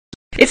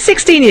It's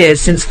 16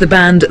 years since the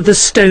band The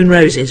Stone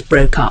Roses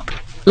broke up.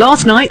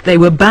 Last night they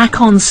were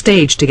back on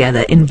stage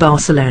together in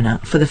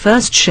Barcelona for the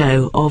first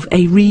show of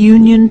a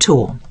reunion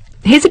tour.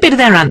 Here's a bit of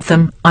their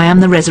anthem, I Am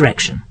the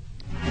Resurrection.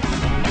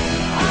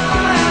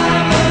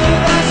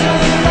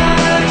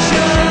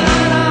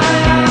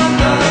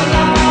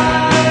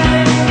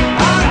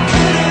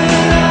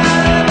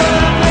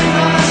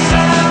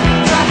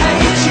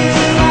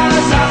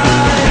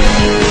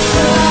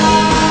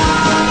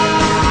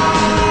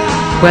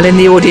 Well, in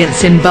the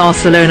audience in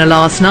Barcelona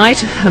last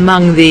night,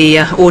 among the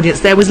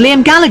audience there was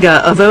Liam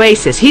Gallagher of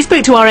Oasis. He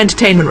spoke to our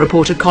entertainment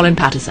reporter Colin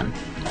Patterson.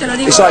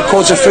 It's like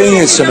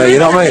Quadrophenia to me, you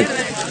know what I mean?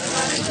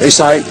 It's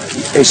like,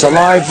 it's a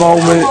live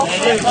moment.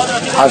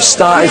 I've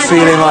started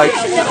feeling like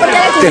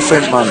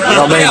different, man, you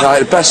know what I mean?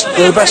 Like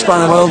they're the best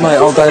band in the world, mate,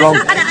 all day long.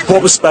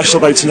 What was special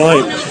about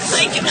tonight?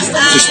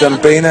 Just them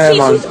being there,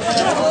 man.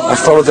 I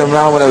followed them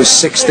around when I was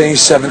 16,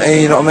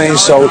 17, you know what I mean?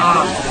 So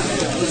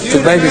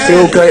it made me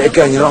feel great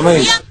again, you know what I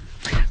mean?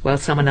 Well,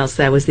 someone else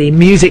there was the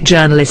music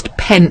journalist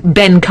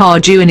Ben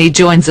Cardew, and he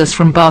joins us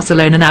from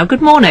Barcelona now.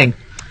 Good morning.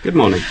 Good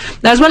morning.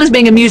 Now, as well as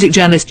being a music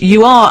journalist,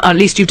 you are, at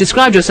least you've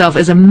described yourself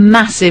as a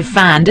massive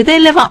fan. Did they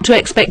live up to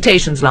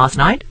expectations last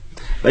night?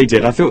 They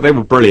did. I thought they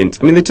were brilliant.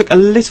 I mean, they took a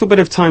little bit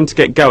of time to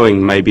get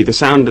going, maybe. The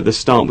sound at the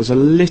start was a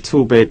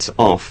little bit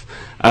off.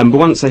 But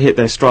once they hit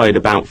their stride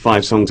about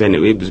 5 songs in,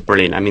 it was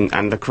brilliant. I mean,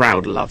 and the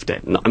crowd loved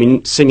it. I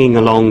mean, singing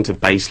along to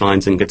bass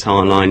lines and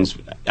guitar lines,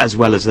 as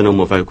well as the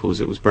normal vocals,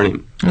 it was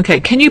brilliant. OK,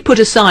 can you put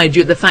aside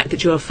the fact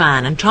that you're a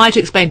fan and try to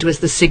explain to us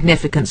the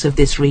significance of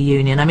this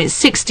reunion? I mean, it's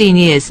 16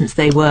 years since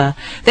they were...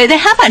 They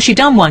have actually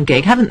done one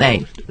gig, haven't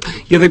they?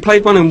 Yeah, they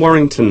played one in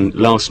Warrington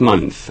last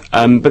month,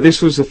 but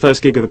this was the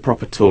first gig of the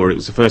proper tour. It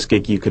was the first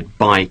gig you could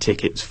buy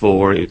tickets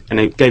for, and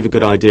it gave a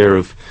good idea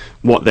of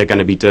what they're going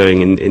to be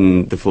doing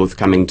in the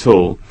forthcoming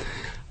tour.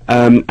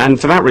 And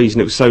for that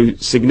reason it was so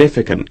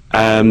significant,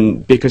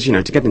 because, you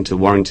know, to get into a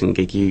Warrington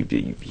gig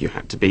you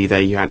had to be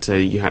there, you had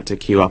to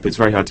queue up. It's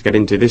very hard to get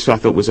into. This I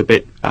thought was a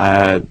bit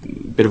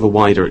of a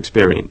wider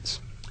experience.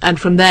 And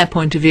from their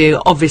point of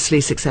view, obviously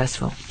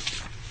successful.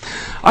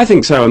 I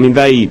think so. I mean,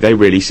 they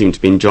really seem to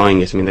be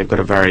enjoying it. I mean, they've got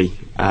a very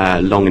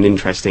long and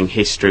interesting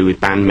history with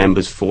band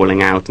members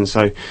falling out, and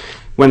so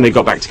when they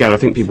got back together, I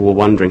think people were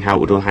wondering how it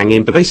would all hang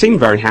in, but they seemed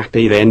very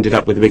happy. They ended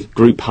up with a big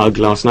group hug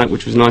last night,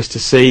 which was nice to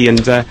see, and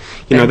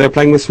you know, they're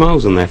playing with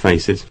smiles on their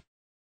faces.